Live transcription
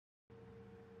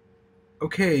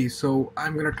Okay, so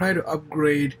I'm gonna try to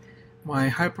upgrade my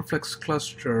Hyperflex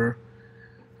cluster,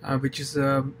 which is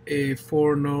a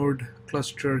 4-node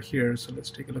cluster here. So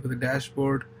let's take a look at the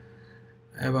dashboard.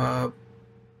 I have a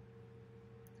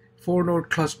 4-node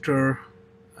cluster.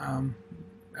 Um,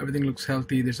 Everything looks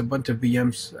healthy. There's a bunch of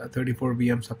VMs, 34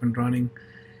 VMs up and running,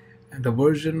 and the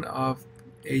version of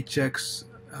HX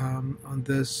on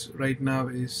this right now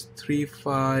is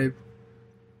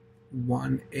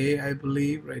 351A, I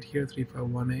believe, right here,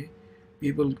 351A.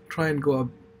 We will try and go up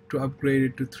to upgrade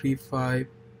it to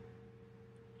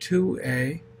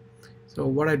 352A. So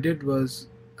what I did was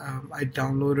I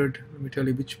downloaded, let me tell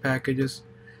you which packages.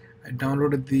 I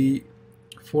downloaded the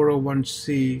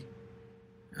 401C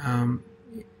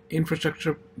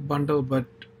infrastructure bundle, but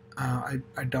I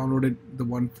downloaded the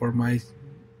one for my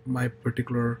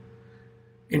particular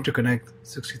interconnect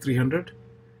 6300.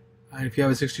 And if you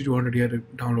have a 6200, you have to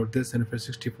download this, and if it's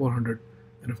 6400,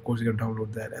 then of course you got to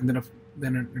download that. And then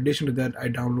in addition to that, I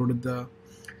downloaded the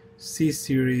C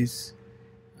series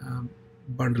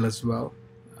bundle as well.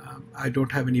 I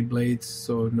don't have any blades,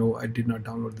 so no, I did not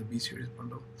download the B series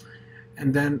bundle.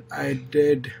 And then I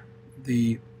did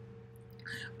the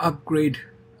upgrade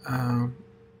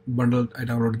bundle. I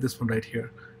downloaded this one right here.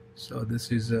 So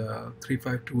this is a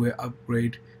 352A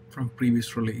upgrade from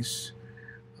previous release,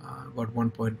 about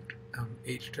 1.8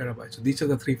 terabytes. So these are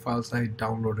the three files I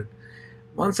downloaded.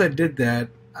 Once I did that,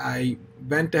 I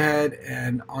went ahead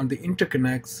and on the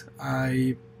interconnects,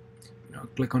 I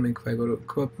click on, if I go to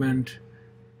equipment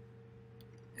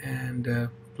and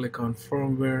click on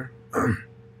firmware.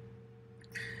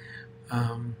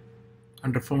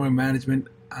 Under firmware management,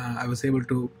 I was able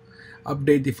to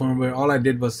update the firmware. All I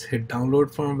did was hit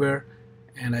download firmware,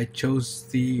 and I chose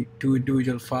the two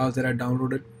individual files that I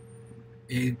downloaded,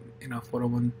 a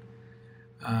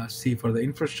 401C for the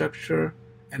infrastructure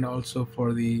and also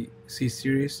for the C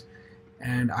series,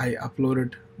 and I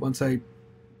uploaded. Once I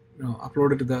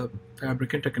uploaded to the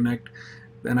Fabric Interconnect,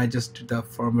 then I just did the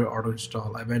firmware auto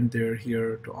install. I went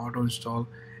here to auto install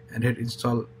and hit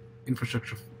install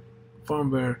infrastructure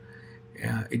firmware.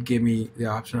 It gave me the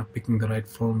option of picking the right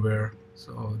firmware.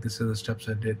 So this are the steps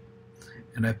I did,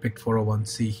 and I picked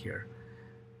 401C here.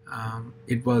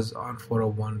 It was on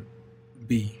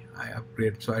 401B. I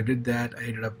upgraded, so I did that. I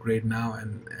hit upgrade now,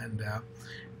 and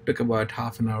took about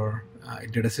half an hour. I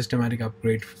did a systematic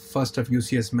upgrade, first of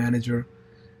UCS Manager,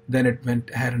 then it went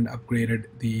ahead and upgraded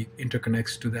the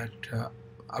interconnects to that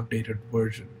updated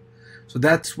version. So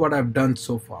that's what I've done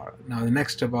so far. Now the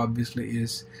next step obviously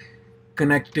is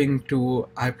connecting to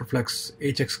Hyperflex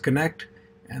HX Connect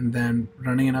and then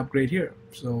running an upgrade here.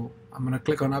 So I'm going to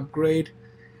click on upgrade.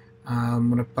 I'm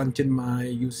going to punch in my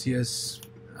UCS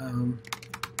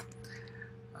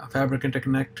Fabric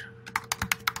Interconnect,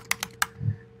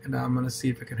 and I'm going to see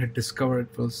if I can hit discover. It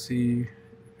will see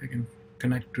if I can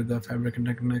connect to the Fabric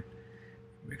Interconnect.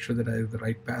 Make sure that I have the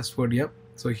right password. Yep.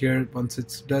 So here, once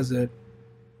it does it,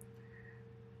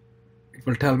 it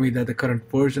will tell me that the current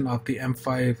version of the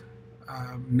M5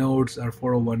 nodes are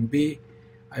 401B.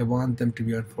 I want them to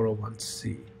be on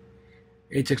 401C.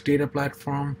 HX data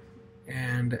platform,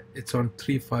 and it's on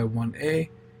 351A,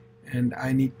 and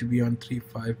I need to be on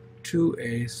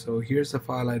 352A. So here's the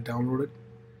file I downloaded,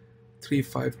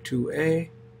 352A,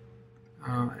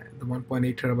 the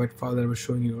 1.8 terabyte file that I was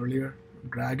showing you earlier.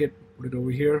 Drag it, put it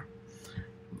over here,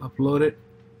 upload it.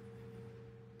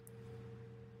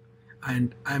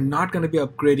 And I'm not going to be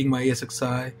upgrading my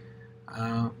ESXi,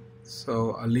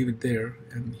 so I'll leave it there.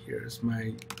 And here's my,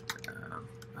 and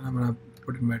I'm going to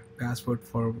put in my password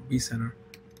for vCenter.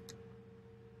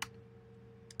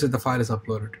 So the file is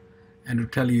uploaded, and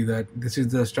it'll tell you that this is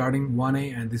the starting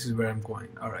 1A and this is where I'm going.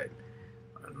 All right,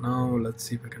 now let's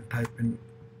see if I can type in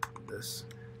this.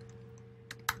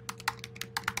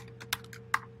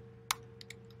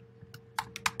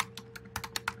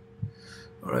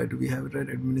 All right, we have it at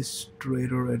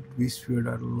administrator at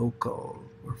vSphere.local.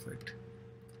 Perfect.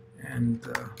 And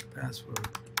password.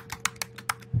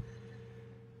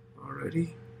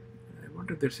 Alrighty. I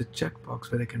wonder if there's a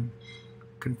checkbox where I can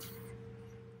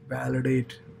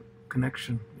validate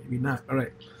connection. Maybe not. All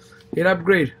right. Hit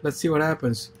upgrade. Let's see what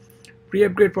happens.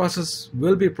 Pre-upgrade process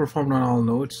will be performed on all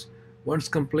nodes. Once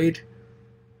complete,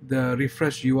 the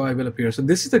refreshed UI will appear. So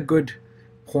this is a good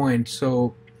point.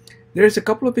 So there's a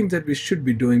couple of things that we should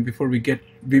be doing before we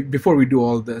do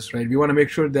all this, right? We want to make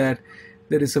sure that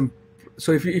there is some.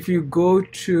 So if you go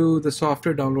to the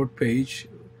software download page,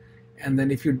 and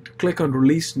then if you click on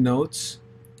release notes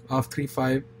of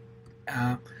 3.5,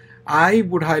 I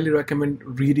would highly recommend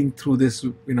reading through this,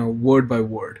 word by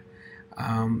word.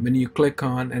 When you click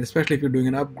on, and especially if you're doing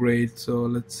an upgrade. So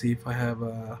let's see if I have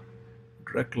a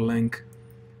direct link,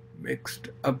 mixed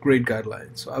upgrade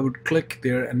guidelines. So I would click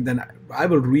there, and then I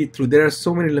will read through. There are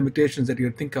so many limitations that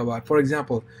you think about. For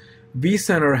example,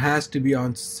 vCenter has to be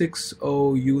on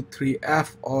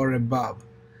 60U3F or above.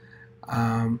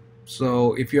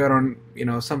 So if you are on,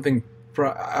 something,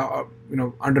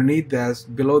 underneath this,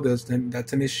 below this, then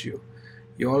that's an issue.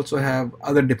 You also have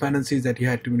other dependencies that you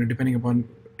had to, depending upon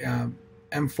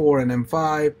M4 and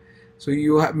M5. So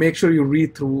you make sure you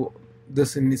read through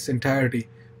this in its entirety.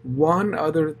 One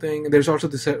other thing, there's also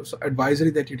this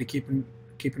advisory that you have to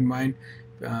keep in mind.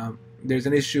 There's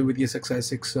an issue with ESXi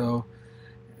 6.0,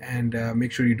 and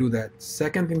make sure you do that.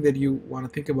 Second thing that you want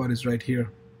to think about is right here,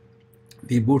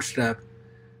 the bootstrap.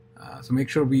 So make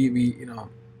sure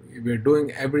we're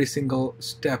doing every single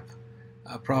step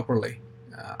properly.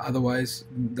 Otherwise,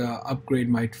 the upgrade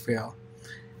might fail.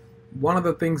 One of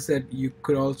the things that you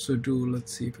could also do,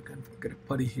 let's see if we can get a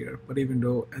putty here, putty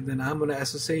window, and then I'm going to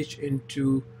SSH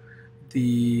into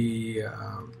the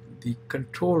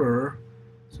controller.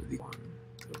 So the 139.194.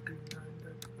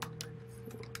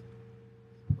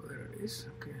 Oh, there it is.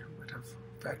 Okay, I might have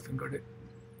fat fingered it.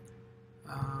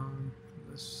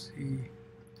 Let's see.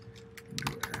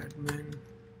 Do admin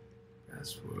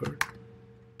password.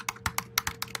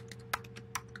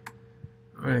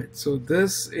 Alright, so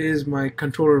this is my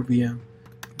controller VM.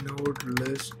 Node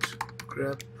list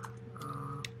grep,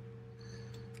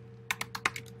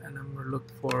 and I'm going to look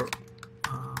for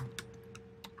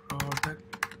product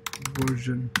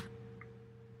version.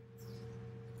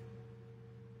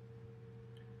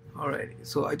 Alright,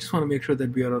 so I just want to make sure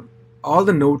that we are all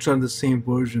the nodes are on the same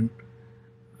version.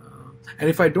 And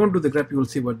if I don't do the grep, you will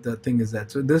see what the thing is at.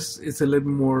 So this is a little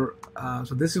more,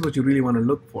 so this is what you really want to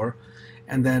look for.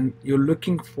 And then you're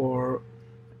looking for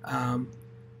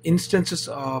instances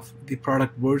of the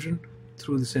product version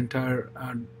through this entire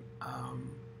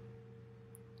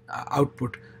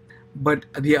output. But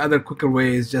the other quicker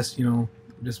way is just,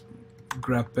 just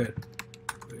grep it,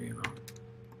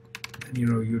 and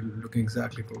you're looking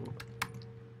exactly for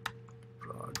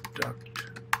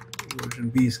product version.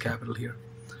 B is capital here.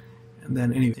 And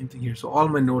then anyway, same thing here. So all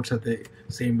my nodes have the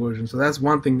same version. So that's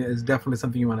one thing that is definitely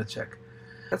something you want to check.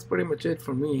 That's pretty much it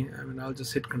for me. I mean, I'll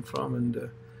just hit confirm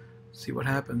and see what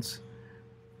happens.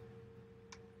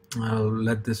 I'll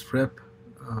let this rip.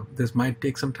 This might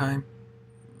take some time.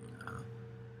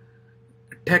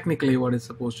 Technically, what it's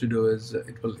supposed to do is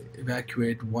it will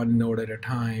evacuate one node at a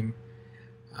time,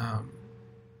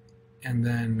 and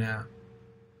then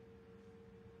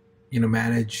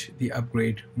manage the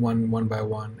upgrade one by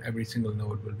one. Every single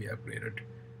node will be upgraded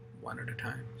one at a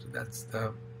time. So that's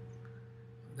the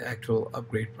actual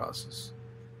upgrade process.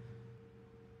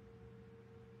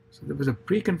 So there was a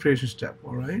pre-configuration step.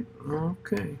 All right.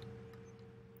 Okay.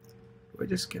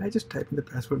 Can I just type in the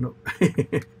password? No.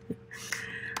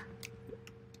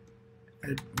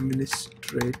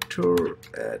 Administrator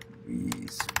at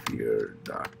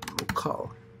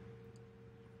vsphere.local.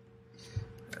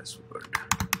 Password.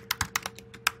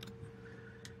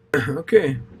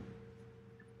 Okay.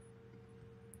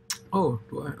 Oh,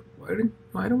 I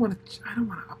don't want to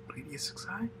upgrade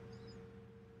ESXi.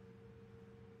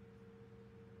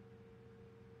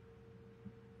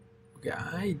 Okay,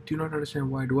 I do not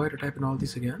understand why. Do I have to type in all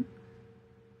these again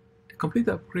to complete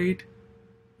the upgrade?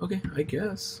 Okay, I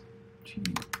guess.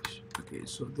 Jeez. Okay,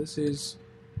 so this is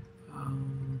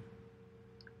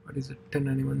what is it?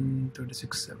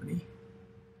 1091.3670.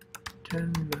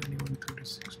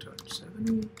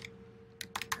 1091.36.70.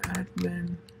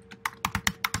 Admin.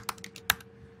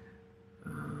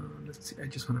 Let's see. I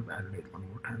just want to validate one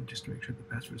more time just to make sure the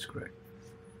password is correct.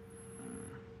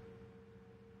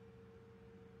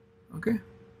 Okay.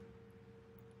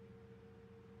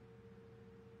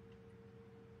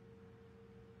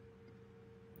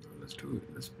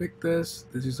 Let's pick this.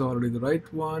 This is already the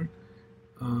right one.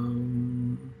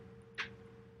 The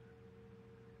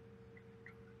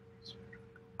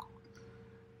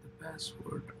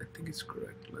password, I think it's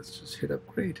correct. Let's just hit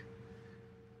upgrade.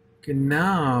 Okay,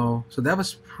 now, so that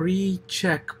was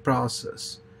pre-check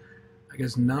process. I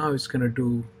guess now it's gonna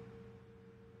do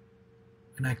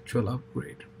an actual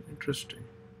upgrade. Interesting.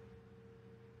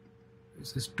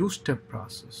 It's this two-step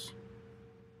process.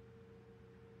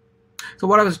 So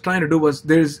what I was trying to do was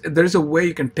there's a way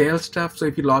you can tail stuff. So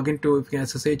if you log into, if you can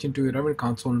SSH into your Revit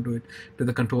console and do it to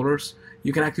the controllers,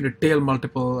 you can actually tail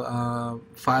multiple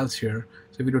files here.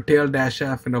 So if you do tail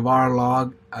 -f and a var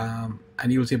log,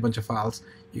 and you'll see a bunch of files,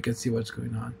 you can see what's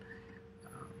going on.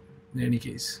 In any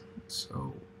case,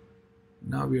 so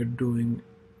now we are doing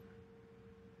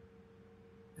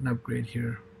an upgrade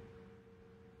here.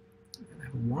 And I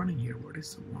have a warning here. What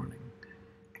is the warning?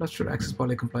 Cluster access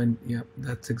poly compliant. Yeah,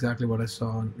 that's exactly what I saw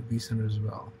on vCenter as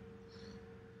well.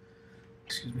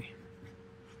 Excuse me.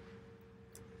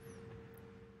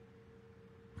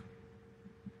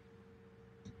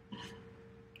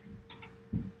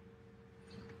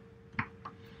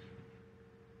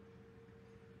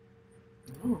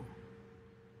 Oh.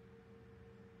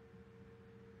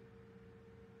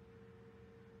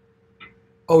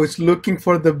 Oh, it's looking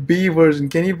for the B version.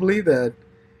 Can you believe that?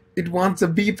 It wants a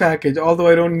B package, although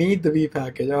I don't need the B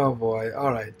package. Oh boy.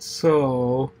 Alright,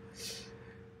 so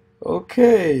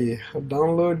okay.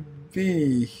 Download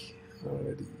B.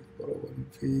 Alrighty,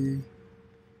 401B.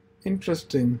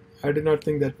 Interesting. I did not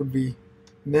think that would be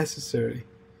necessary.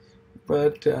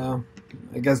 But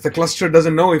I guess the cluster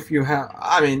doesn't know if you have.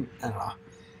 I mean, I don't know.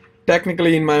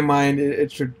 Technically, in my mind, it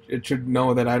should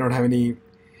know that I don't have any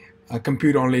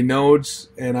compute only nodes,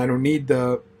 and I don't need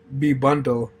the B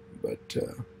bundle. But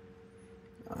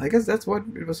I guess that's what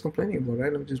it was complaining about, right?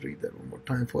 Let me just read that one more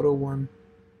time. 401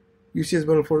 UCS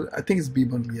bundle for, I think it's B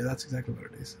bundle. Yeah, that's exactly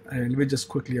what it is. And let me just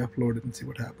quickly upload it and see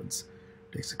what happens.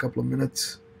 Takes a couple of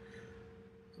minutes,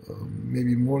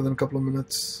 maybe more than a couple of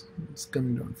minutes. It's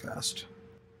coming down fast.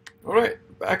 All right,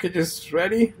 package is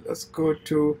ready. Let's go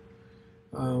to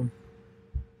download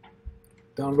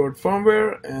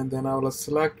firmware, and then I will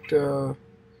select the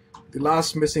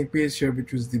last missing piece here,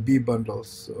 which was the B bundle.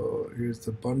 So here's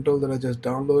the bundle that I just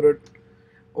downloaded.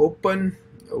 Open,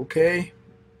 okay,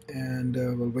 and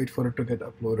we'll wait for it to get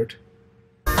uploaded.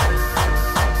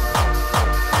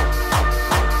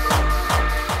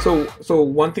 So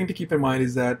one thing to keep in mind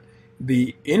is that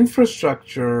the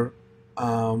infrastructure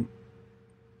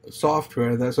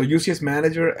software, so UCS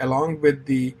Manager along with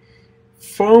the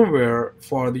firmware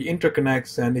for the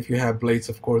interconnects, and if you have blades,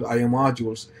 of course, IO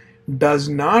modules, does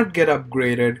not get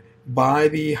upgraded by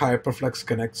the Hyperflex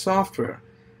Connect software.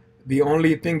 The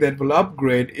only thing that will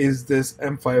upgrade is this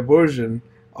M5 version,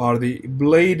 or the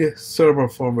blade server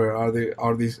firmware,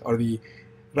 or the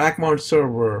rack mount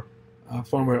server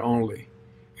firmware only.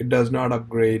 It does not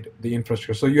upgrade the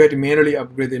infrastructure. So you have to manually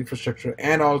upgrade the infrastructure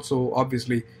and also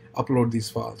obviously upload these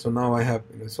files. So now I have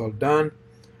it's all done.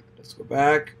 Let's go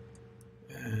back,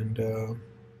 and do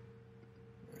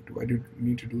I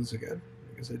need to do this again?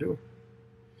 I guess I do.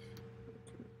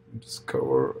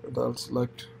 Discover, and I'll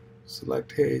select,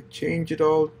 hey, change it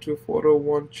all to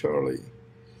 401 Charlie.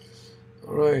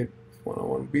 All right,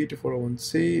 401B to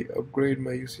 401C, upgrade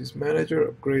my UCS Manager,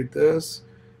 upgrade this,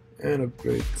 and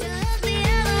upgrade this.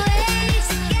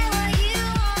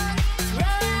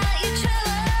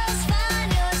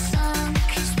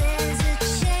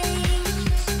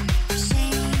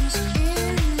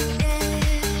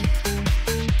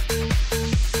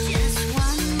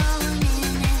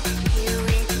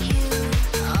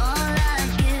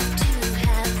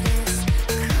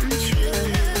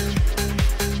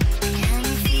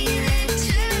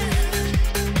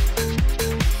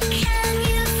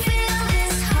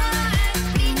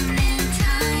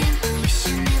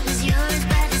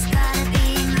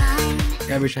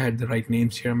 I wish I had the right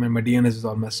names here. My DNS is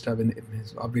all messed up, and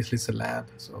obviously it's a lab,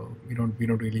 so we don't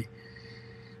really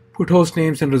put host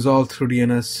names and resolve through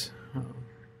DNS.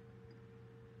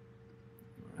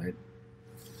 Right.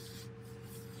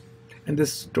 And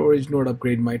this storage node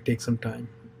upgrade might take some time.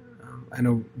 I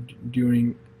know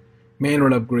during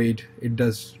manual upgrade it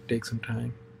does take some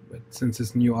time, but since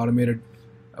it's new automated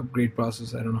upgrade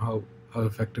process, I don't know how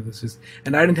effective this is.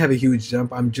 And I didn't have a huge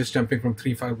jump. I'm just jumping from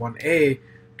 351A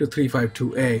to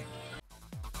 352A.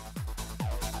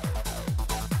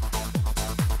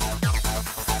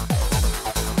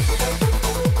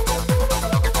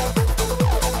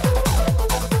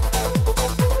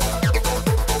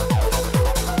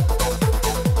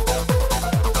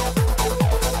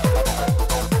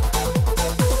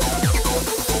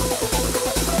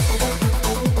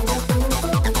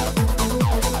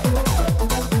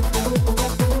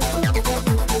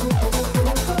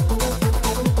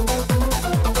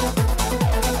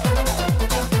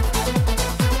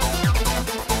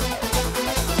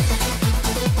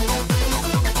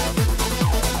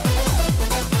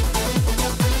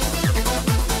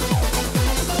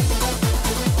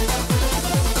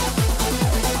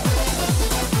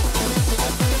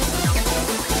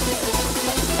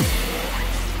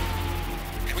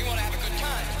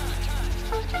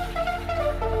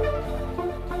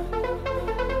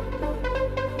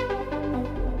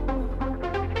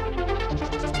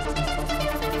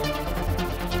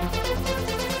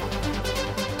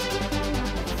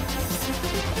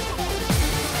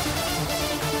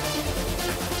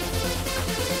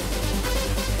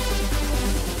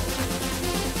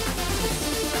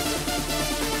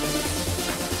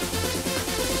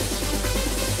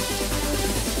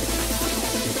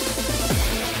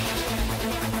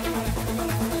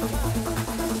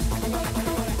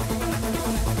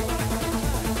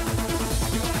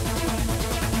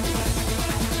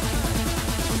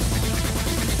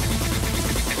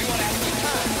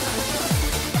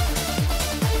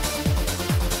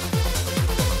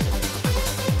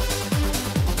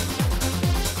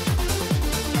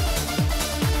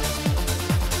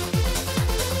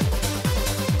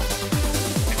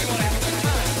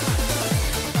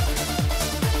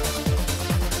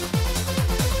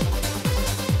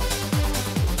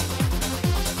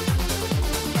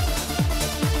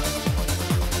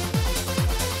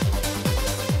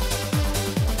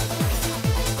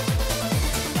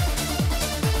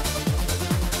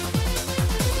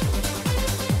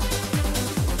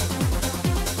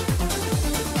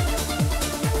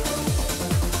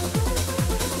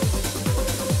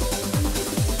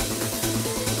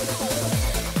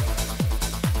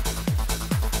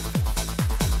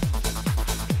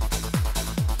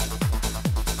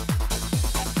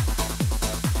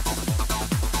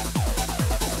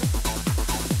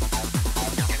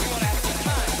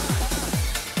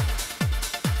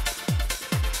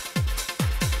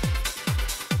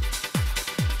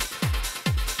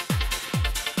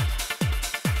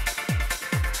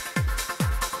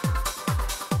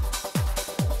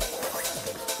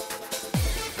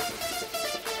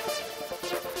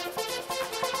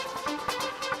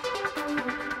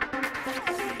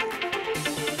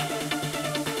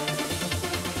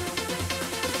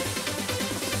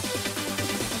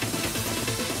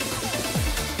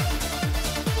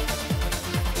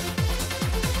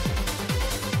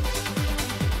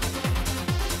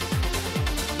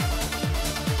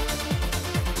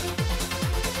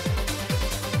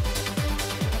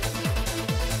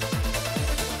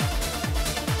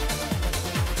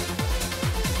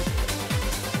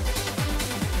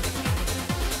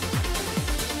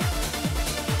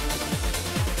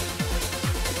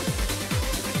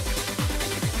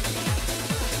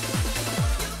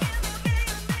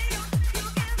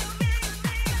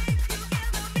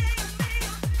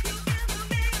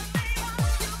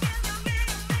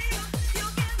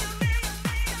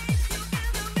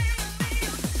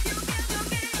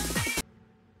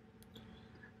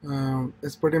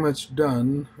 it's pretty much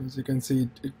done. As you can see,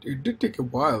 it did take a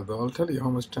while though. I'll tell you how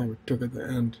much time it took at the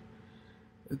end.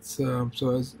 It's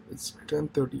it's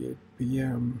 10:38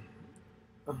 p.m.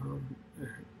 Um,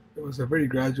 it was a very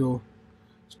gradual,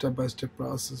 step-by-step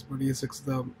process. But ESX,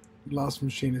 the last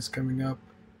machine is coming up.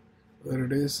 There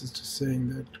it is. It's just saying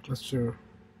that cluster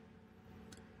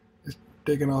is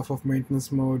taken off of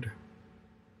maintenance mode.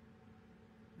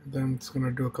 And then it's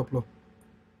gonna do a couple of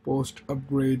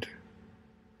post-upgrade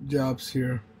jobs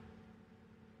here.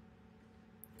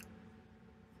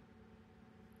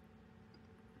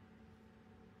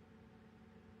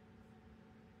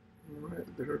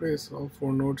 Alright, there it is. All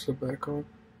 4 nodes are back on.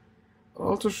 I'll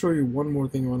also show you one more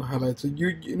thing I want to highlight. So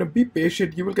you know, be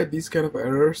patient. You will get these kind of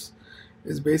errors.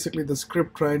 It's basically the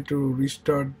script trying to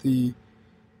restart the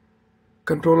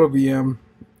controller VM.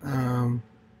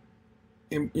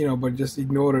 You know, but just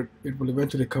ignore it. It will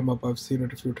eventually come up. I've seen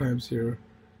it a few times here.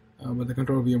 But the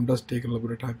controller VM does take a little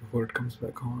bit of time before it comes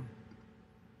back on.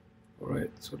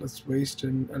 Alright, so let's wait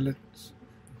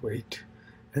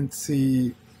and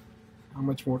see how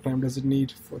much more time does it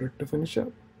need for it to finish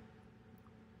up.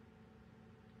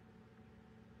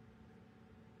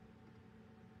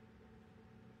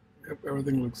 Yep,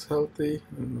 everything looks healthy,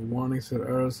 and the warnings are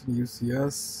errors in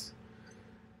UCS.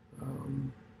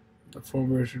 The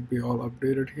firmware should be all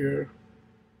updated here.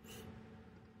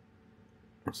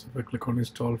 So if I click on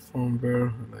install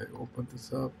firmware and I open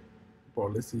this up,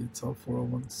 policy it's all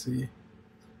 401C,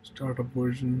 startup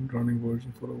version, running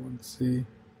version 401C,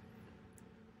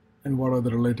 and what are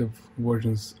the relative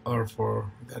versions are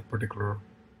for that particular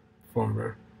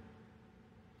firmware.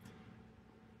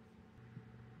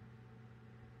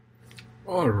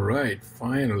 Alright,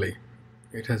 finally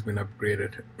it has been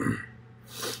upgraded. Okay,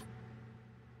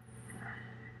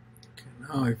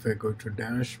 now if I go to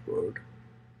dashboard,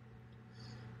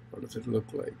 what does it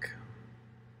look like?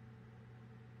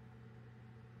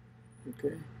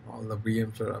 Okay, all the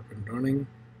VMs are up and running.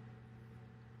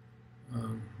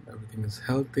 Everything is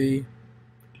healthy.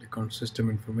 Click on system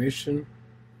information.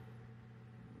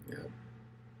 Yeah,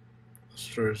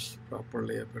 cluster is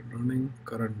properly up and running.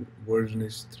 Current version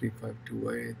is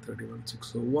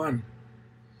 352A31601.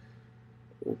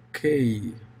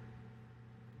 Okay,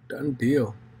 done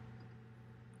deal.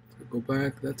 If I go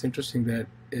back, that's interesting that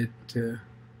it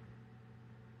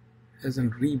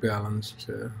hasn't rebalanced.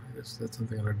 I guess that's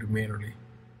something I'll do manually.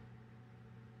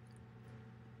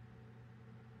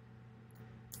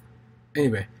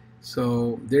 Anyway,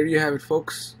 so there you have it,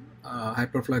 folks.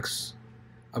 Hyperflex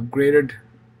upgraded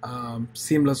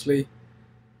seamlessly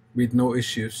with no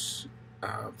issues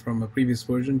from a previous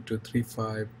version to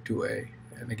 352A.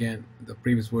 And again, the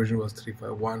previous version was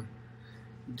 351,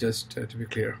 just to be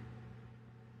clear.